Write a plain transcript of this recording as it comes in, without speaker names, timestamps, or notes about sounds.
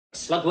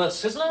Slugworth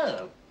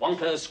Sizzler,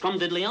 Wonka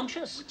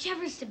Scrumdiddlyumptious.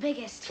 Whichever's the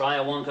biggest. Try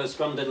a Wonka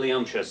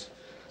Scrumdiddlyumptious.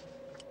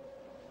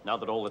 Now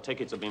that all the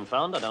tickets have been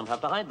found, I don't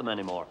have to hide them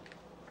anymore.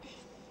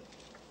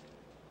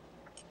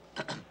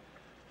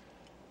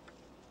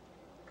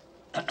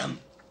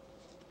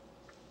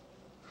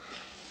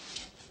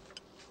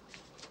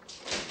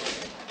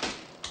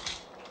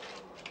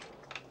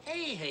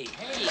 Hey,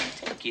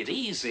 take it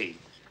easy.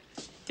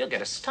 You'll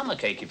get a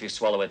stomachache if you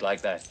swallow it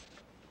like that.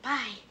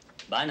 Bye.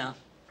 Bye now.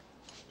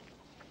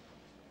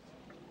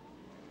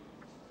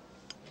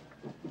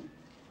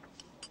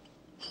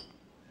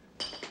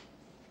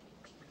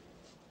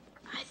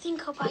 I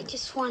think I'll buy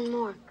just one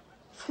more.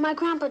 For my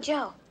Grandpa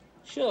Joe.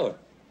 Sure.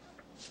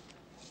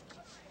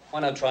 Why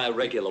not try a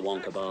regular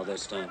Wonka bar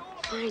this time?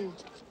 Fine.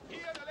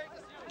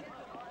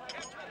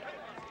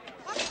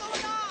 What's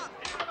going on?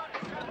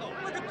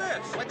 Look at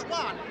this. Which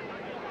one?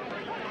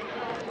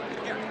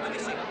 Here, let me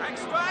see.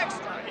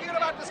 Extra. Hear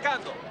about the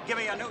scandal. Give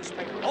me a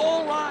newspaper.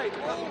 All right.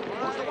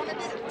 Who's the one that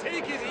did it?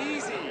 Take it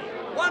easy.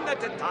 One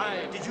at a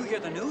time. Did you hear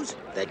the news?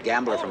 That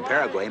gambler from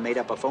Paraguay made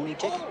up a phony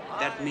ticket.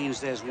 That means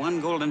there's one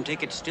golden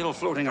ticket still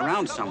floating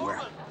around somewhere.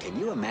 Can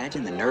you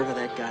imagine the nerve of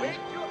that guy?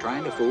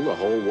 Trying to fool the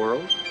whole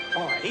world?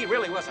 Boy, he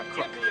really was a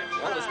crook.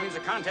 Well, this means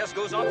the contest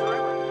goes on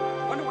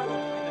forever. Wonder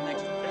why.